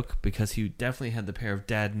joke, because he definitely had the pair of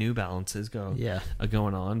dad New Balances going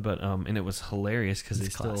on, but and it was hilarious because they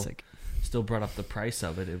still brought up the price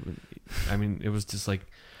of it. It was just like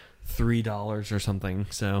 $3 or something.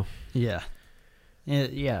 So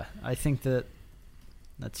I think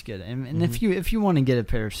that's good. And if you want to get a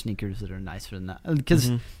pair of sneakers that are nicer than that,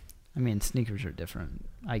 because I mean, sneakers are different,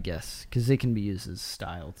 I guess, because they can be used as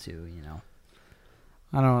style too.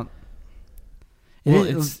 I don't.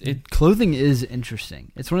 Clothing is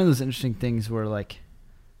interesting. It's one of those interesting things where, like,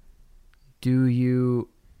 do you,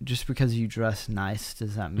 just because you dress nice,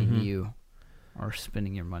 does that mean you are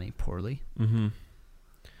spending your money poorly?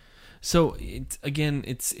 So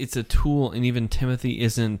it's a tool, and even Timothy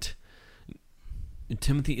isn't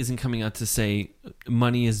coming out to say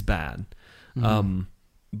money is bad,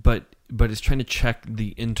 but it's trying to check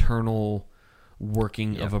the internal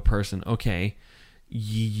working of a person. Okay,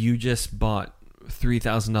 you just bought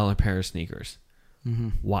 $3,000 pair of sneakers.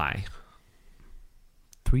 Why?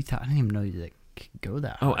 $3,000? I didn't even know they could go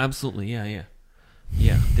that high. Oh, absolutely, yeah.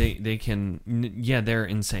 They can. Yeah, they're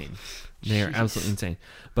insane. They are absolutely insane.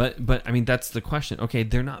 But I mean, that's the question. Okay,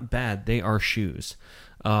 they're not bad. They are shoes,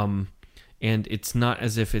 and it's not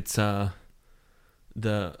as if it's the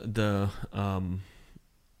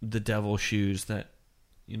devil shoes that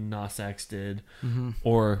Nas X did,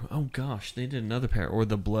 or oh gosh, they did another pair, or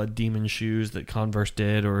the blood demon shoes that Converse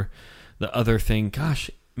did, or the other thing. Gosh,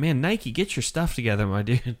 man, Nike, get your stuff together, my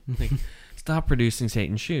dude. Like, stop producing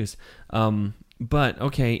Satan shoes. But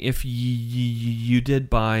okay, if you did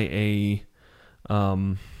buy a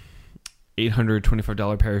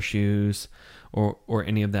 $825 pair of shoes or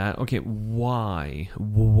any of that, okay, why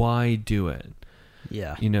do it?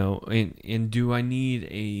 Yeah. And do I need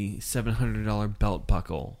a $700 belt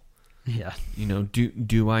buckle? Yeah.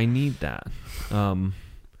 Do I need that? For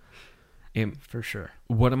sure.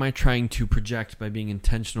 What am I trying to project by being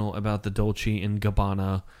intentional about the Dolce &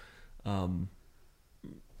 Gabbana,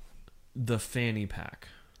 the fanny pack,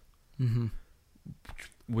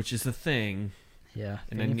 which is a thing. Yeah,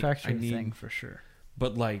 fanny packs are a thing for sure.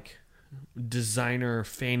 But like, designer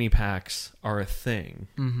fanny packs are a thing.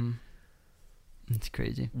 It's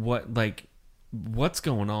crazy. What's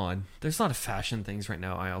going on? There's a lot of fashion things right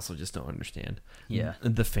now I also just don't understand. Yeah.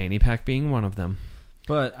 The fanny pack being one of them.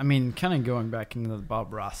 But, I mean, kind of going back into the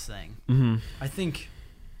Bob Ross thing, I think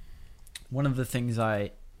one of the things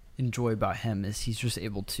I enjoy about him is he's just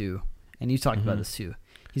able to, and you talked about this too,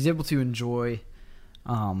 he's able to enjoy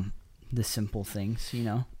the simple things,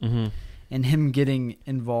 and him getting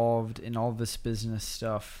involved in all this business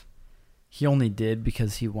stuff, he only did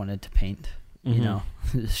because he wanted to paint.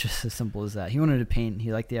 It's just as simple as that. He wanted to paint.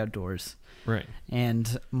 He liked the outdoors. Right.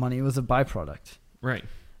 And money was a byproduct. Right.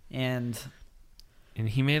 And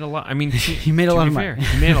he made a lot. I mean, he made a lot of money.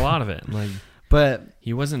 He made a lot of it. But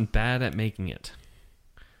he wasn't bad at making it.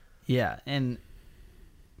 Yeah,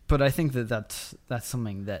 but I think that's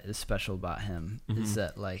something that is special about him, is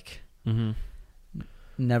that, like,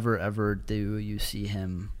 never ever do you see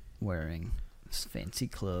him wearing fancy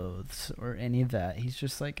clothes or any of that. He's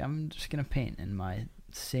just like, I'm just gonna paint in my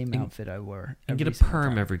same outfit I wore and get a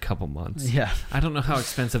perm every couple months. Yeah. I don't know how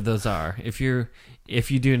expensive those are. If you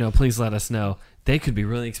do know, please let us know. They could be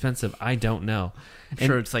really expensive. I don't know. I'm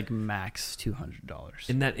sure it's like max $200.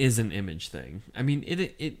 And that is an image thing. I mean,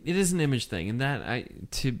 it is an image thing, and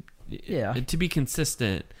that to be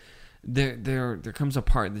consistent, there comes a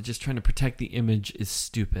part that just trying to protect the image is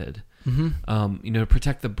stupid. Mm-hmm. To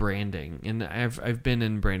protect the branding. And I've been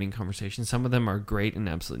in branding conversations. Some of them are great and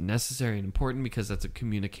absolutely necessary and important because that's a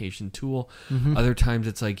communication tool. Mm-hmm. Other times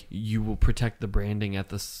it's like you will protect the branding at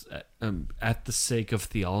the sake of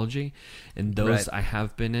theology. And those I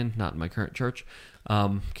have been in, not in my current church.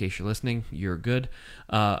 In case you're listening, you're good.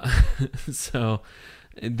 So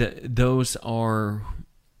those are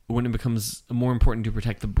when it becomes more important to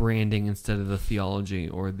protect the branding instead of the theology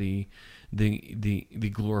or the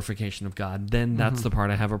glorification of God, then that's the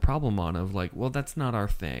part I have a problem on of like, well, that's not our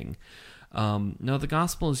thing. No, the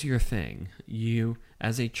gospel is your thing. You,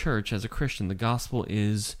 as a church, as a Christian, the gospel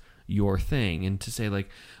is your thing. And to say like,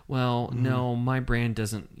 well, no, my brand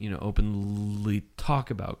doesn't, openly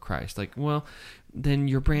talk about Christ. Like, well, then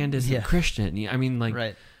your brand isn't Christian. I mean,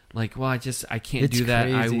 like, like, well, I can't do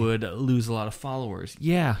that. Crazy. I would lose a lot of followers.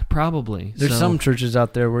 Yeah, probably. There's some churches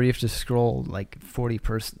out there where you have to scroll like 40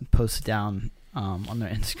 posts down on their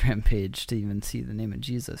Instagram page to even see the name of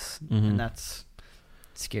Jesus, and that's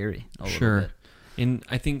scary. A little bit. And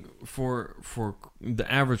I think for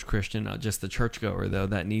the average Christian, not just the churchgoer, though,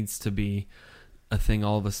 that needs to be a thing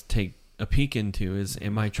all of us take a peek into is,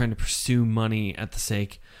 am I trying to pursue money at the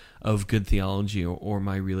sake of good theology or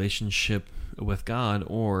my relationship with God,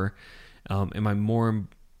 or am I more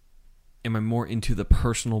into the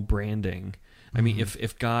personal branding? I mean,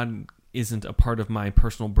 if God isn't a part of my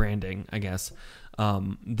personal branding, I guess,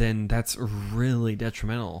 then that's really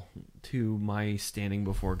detrimental to my standing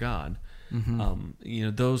before God.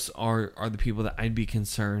 Those are the people that I'd be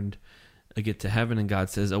concerned I get to heaven and God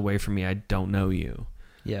says, "Away from me, I don't know you."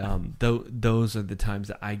 Yeah. Those are the times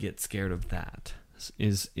that I get scared of. That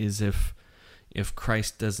is if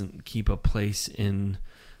Christ doesn't keep a place in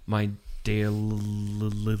my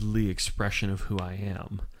daily expression of who I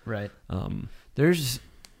am. Right.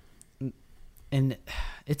 And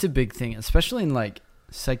it's a big thing, especially in like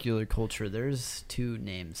secular culture. There's two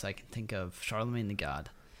names I can think of: Charlemagne the God,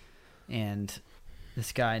 and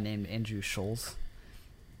this guy named Andrew Schulz.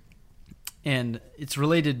 And it's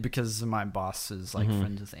related because my boss is like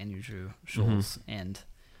friends with Andrew Schulz, and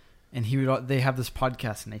they have this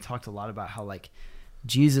podcast and they talked a lot about how like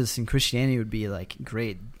Jesus and Christianity would be like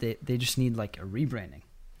great. They just need like a rebranding.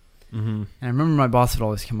 And I remember my boss would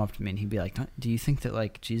always come up to me and he'd be like, "Do you think that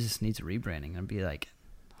like Jesus needs a rebranding?" And I'd be like,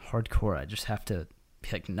 "Hardcore. I just have to be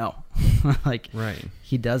like, no." Like,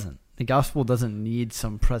 he doesn't. The gospel doesn't need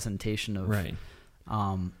some presentation of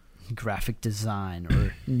graphic design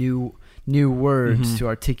or new words to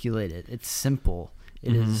articulate it. It's simple.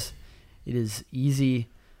 It is easy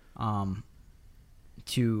to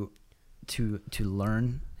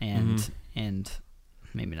learn and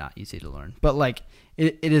maybe not easy to learn, but like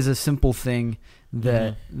it is a simple thing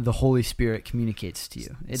that the Holy Spirit communicates to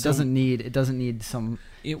you. It doesn't need some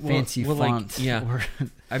fancy font. Like,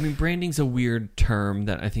 I mean, branding's a weird term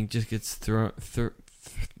that I think just gets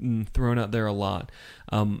thrown out there a lot,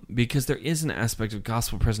 because there is an aspect of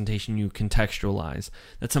gospel presentation you contextualize.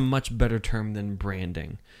 That's a much better term than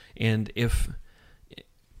branding. And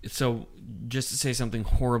so just to say something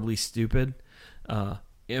horribly stupid,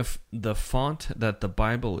 if the font that the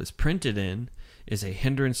Bible is printed in is a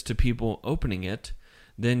hindrance to people opening it,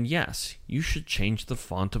 then yes, you should change the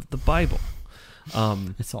font of the Bible.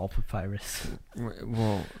 It's all papyrus.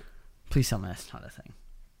 Well, please tell me that's not a thing.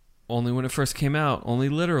 Only when it first came out, only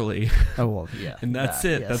literally. Oh, well, yeah. And that's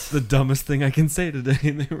it. Yes. That's the dumbest thing I can say today.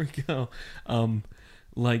 There we go.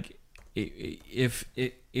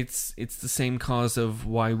 It's the same cause of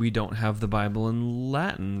why we don't have the Bible in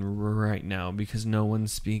Latin right now, because no one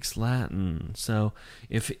speaks Latin. So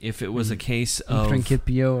if it was a case of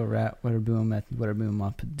Principio erat verbum et verbum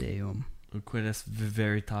apud Deum. Quidus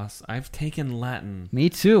veritas. I've taken Latin. Me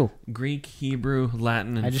too. Greek, Hebrew,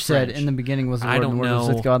 Latin, and I just French. said in the beginning was the Word, and the Word was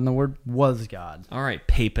with God, and the Word was God. All right,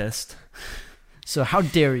 papist. So how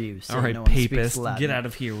dare you say all right, no one papist, speaks Latin? Get out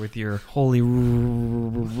of here with your holy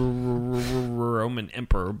Roman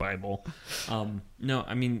Emperor Bible. No,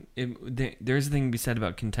 I mean, there's a thing to be said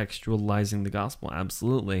about contextualizing the gospel,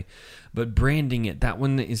 absolutely. But branding it, that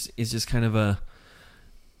one is just kind of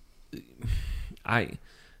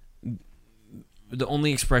the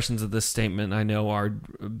only expressions of this statement I know are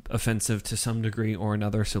offensive to some degree or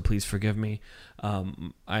another, so please forgive me. I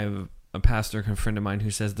have a pastor, a friend of mine,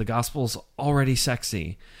 who says the gospel's already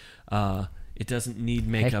sexy. It doesn't need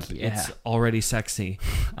makeup. Heck yeah. It's already sexy.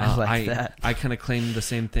 I like that. I kind of claim the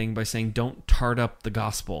same thing by saying don't tart up the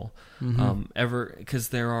gospel. Because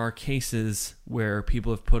there are cases where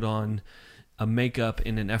people have put on a makeup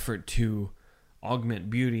in an effort to augment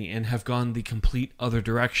beauty and have gone the complete other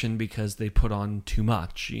direction because they put on too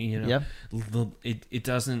much. It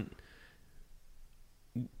doesn't.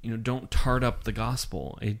 Don't tart up the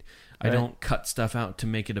gospel. I don't cut stuff out to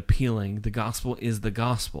make it appealing. The gospel is the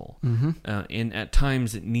gospel, and at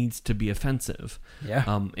times it needs to be offensive.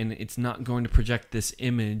 And it's not going to project this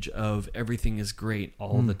image of everything is great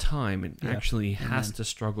all the time. It actually has to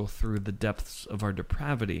struggle through the depths of our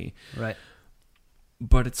depravity. Right.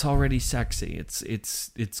 But it's already sexy.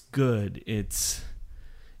 It's good. It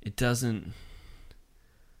doesn't.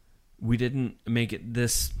 We didn't make it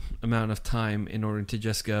this amount of time in order to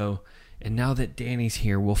just go. And now that Danny's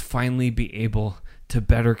here, we'll finally be able to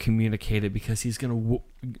better communicate it because he's going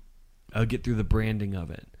to get through the branding of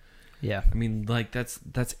it. Yeah. I mean, like, that's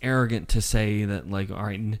arrogant to say that, like, all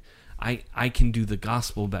right, I can do the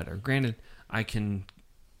gospel better. Granted, I can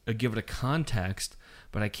give it a context,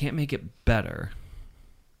 but I can't make it better.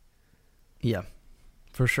 Yeah,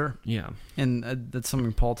 for sure. Yeah. And that's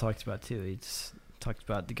something Paul talks about, too. He's talked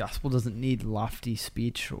about the gospel doesn't need lofty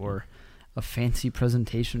speech or a fancy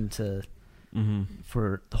presentation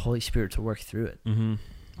for the Holy Spirit to work through it. The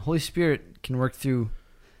Holy Spirit can work through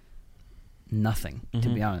nothing, to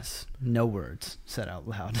be honest. No words said out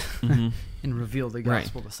loud and reveal the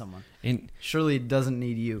gospel to someone. And surely it doesn't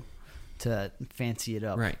need you to fancy it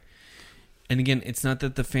up. Right. And again, it's not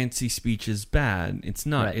that the fancy speech is bad. It's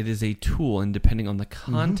not. Right. It is a tool, and depending on the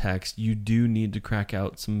context, you do need to crack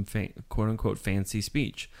out some quote-unquote fancy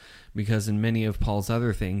speech, because in many of Paul's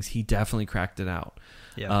other things, he definitely cracked it out.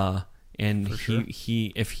 Yeah. And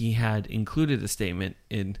he if he had included a statement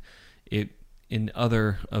in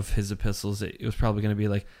other of his epistles, it was probably going to be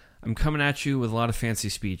like, I'm coming at you with a lot of fancy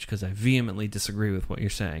speech because I vehemently disagree with what you're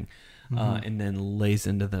saying, and then lays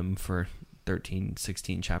into them for 13,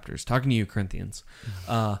 16 chapters, talking to you, Corinthians,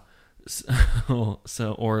 or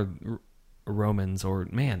Romans, or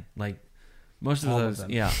most of those,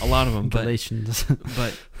 a lot of them, Galatians.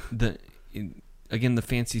 but again, the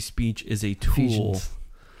fancy speech is a tool. Ephesians.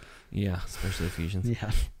 Yeah, especially Ephesians.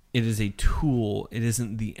 Yeah, it is a tool. It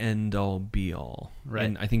isn't the end all be all. Right.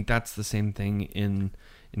 And I think that's the same thing in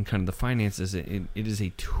kind of the finances. It is a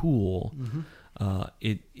tool.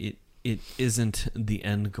 It isn't the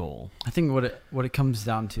end goal. I think what it comes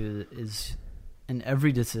down to is, in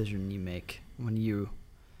every decision you make when you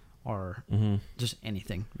are just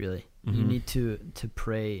anything really, you need to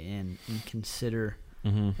pray and consider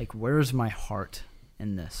like, where is my heart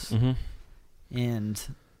in this? And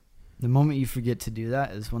the moment you forget to do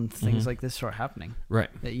that is when things like this start happening. Right.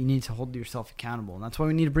 That you need to hold yourself accountable. And that's why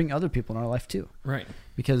we need to bring other people in our life too. Right.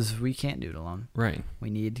 Because we can't do it alone. Right. We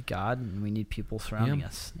need God and we need people surrounding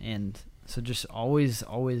us. And so just always,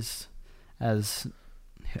 as,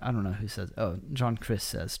 I don't know who says, John Chris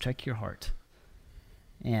says, check your heart.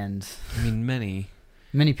 And I mean, many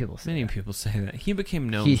people say that. He became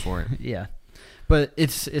known for it. Yeah. But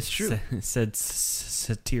it's true. Said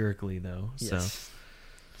satirically, though. Yes. So.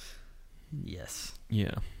 Yes.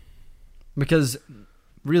 Yeah. Because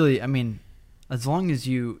really, I mean, as long as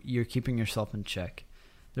you're keeping yourself in check,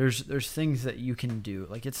 there's things that you can do.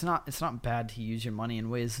 Like, it's not bad to use your money in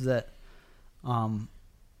ways that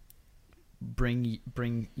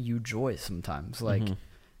bring you joy sometimes, like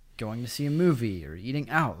going to see a movie or eating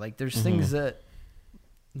out. Like, there's things that,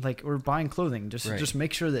 like, or buying clothing. Just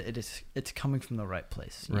make sure that it's coming from the right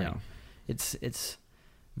place. You know? It's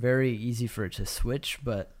very easy for it to switch,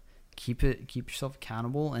 but keep yourself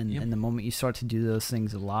accountable. And in the moment you start to do those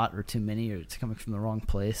things a lot or too many, or it's coming from the wrong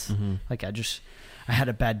place, like I had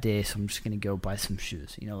a bad day, so I'm just gonna go buy some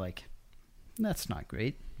shoes. Like, that's not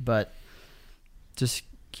great, but just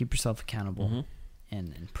keep yourself accountable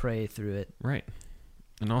and pray through it. Right.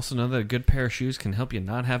 And also know that a good pair of shoes can help you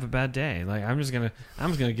not have a bad day. Like, I'm just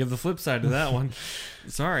gonna give the flip side to that one.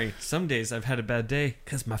 Sorry, some days I've had a bad day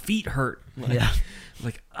because my feet hurt.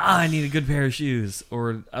 I need a good pair of shoes,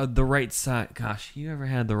 or the right size. Gosh, you ever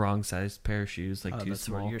had the wrong sized pair of shoes, like too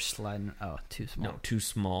small? Where you're sliding. Oh, too small. No, too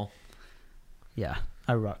small. Yeah,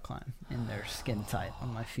 I rock climb and they're skin tight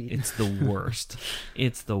on my feet. It's the worst.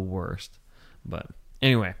 It's the worst. But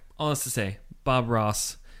anyway, all this to say, Bob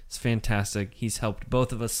Ross is fantastic. He's helped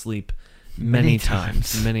both of us sleep many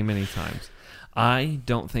times. Many times. I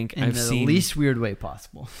don't think I've seen... in the least weird way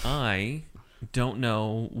possible. I don't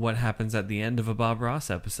know what happens at the end of a Bob Ross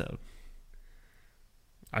episode.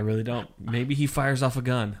 I really don't. Maybe he fires off a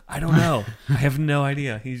gun. I don't know. I have no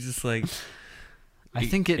idea. He's just like... I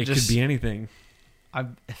think it could be anything.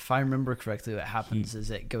 If I remember correctly, what happens is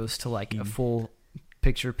it goes to like a full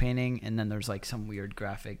picture painting, and then there's like some weird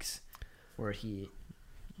graphics where he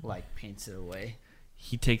like paints it away.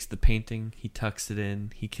 He takes the painting, he tucks it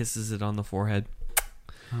in, he kisses it on the forehead.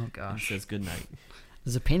 Oh gosh. And says good night.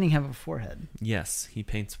 Does a painting have a forehead? Yes, he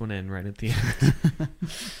paints one in right at the end.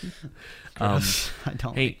 I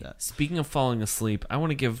don't like that. Speaking of falling asleep, I want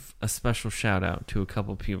to give a special shout out to a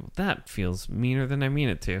couple people. That feels meaner than I mean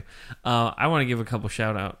it to. I want to give a couple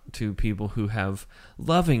shout out to people who have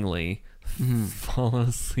lovingly fallen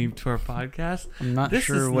asleep to our podcast. I'm not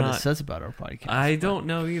sure what it says about our podcast. I don't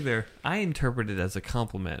know either. I interpret it as a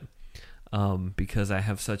compliment because I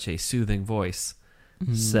have such a soothing voice.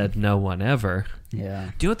 Said no one ever. Yeah.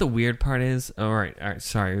 Do you know what the weird part is? All right.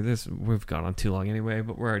 Sorry, we've gone on too long anyway,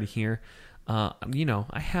 but we're already here. I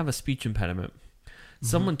have a speech impediment.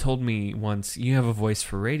 Someone told me once, "You have a voice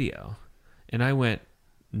for radio," and I went,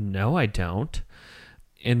 "No, I don't."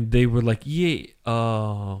 And they were like, "Yeah,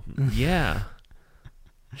 yeah."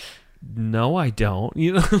 No, I don't.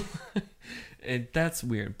 You know, that's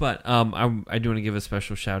weird. But I do want to give a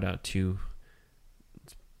special shout out to.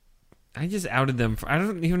 I just outed them. I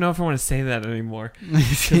don't even know if I want to say that anymore.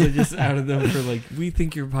 Because I just outed them for like, we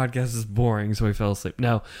think your podcast is boring, so we fell asleep.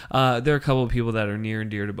 No, there are a couple of people that are near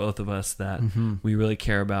and dear to both of us that we really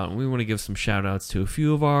care about. And we want to give some shout outs to a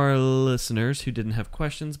few of our listeners who didn't have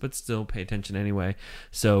questions, but still pay attention anyway.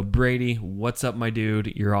 So Brady, what's up, my dude?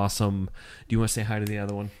 You're awesome. Do you want to say hi to the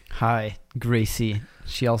other one? Hi, Gracie.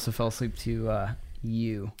 She also fell asleep to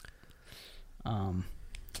you.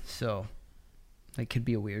 So... That could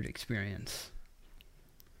be a weird experience.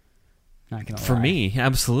 Not gonna lie. For me,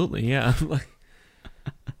 absolutely, yeah.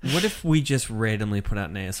 What if we just randomly put out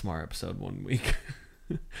an ASMR episode one week?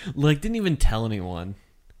 Didn't even tell anyone.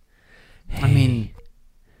 Hey, I mean,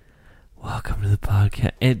 welcome to the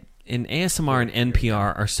podcast. And ASMR and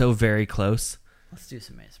NPR are so very close. Let's do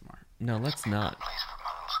some ASMR. No, let's not.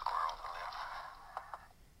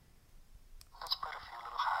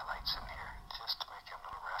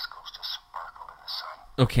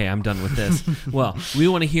 Okay, I'm done with this. Well, we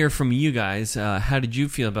want to hear from you guys. How did you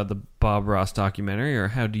feel about the Bob Ross documentary, or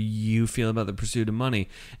how do you feel about The Pursuit of Money?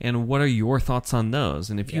 And what are your thoughts on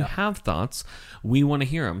those? And if you have thoughts, we want to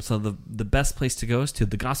hear them. So the best place to go is to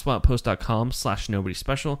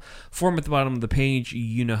thegospeloutpost.com/nobodyspecial. Form at the bottom of the page.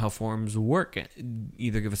 You know how forums work.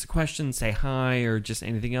 Either give us a question, say hi, or just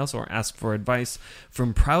anything else, or ask for advice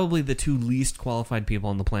from probably the two least qualified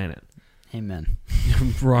people on the planet. Amen.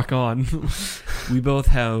 Rock on. We both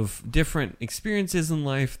have different experiences in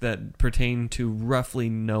life that pertain to roughly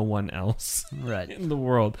no one else in the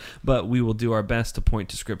world, but we will do our best to point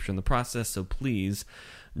to scripture in the process, so please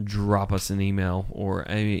drop us an email or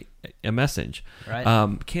a message. Right.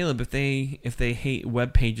 Caleb, if they hate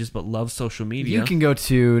web pages but love social media, you can go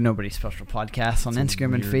to Nobody Special Podcast on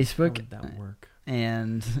Instagram and Facebook. How would that work?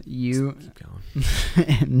 And you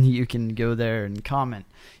can go there and comment.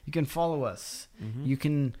 You can follow us. You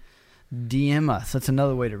can DM us. That's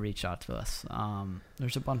another way to reach out to us.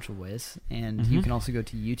 There's a bunch of ways. And you can also go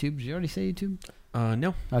to YouTube. Did you already say YouTube?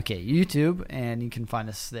 No. Okay, YouTube. And you can find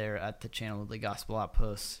us there at the channel of The Gospel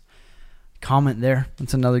Outposts. Comment there.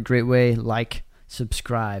 That's another great way. Like,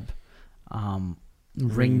 subscribe.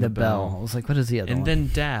 Ring the bell. I was like, what is the other one? And then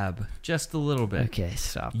dab just a little bit. Okay,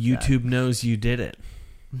 stop. YouTube knows you did it.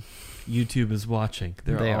 YouTube is watching.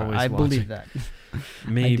 They're always watching. I believe that.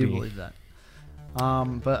 Maybe. I do believe that.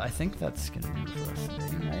 But I think that's going to be it for us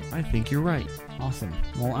today, right? I think you're right. Awesome.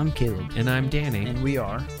 Well, I'm Caleb. And I'm Danny. And we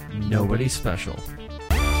are Nobody Special.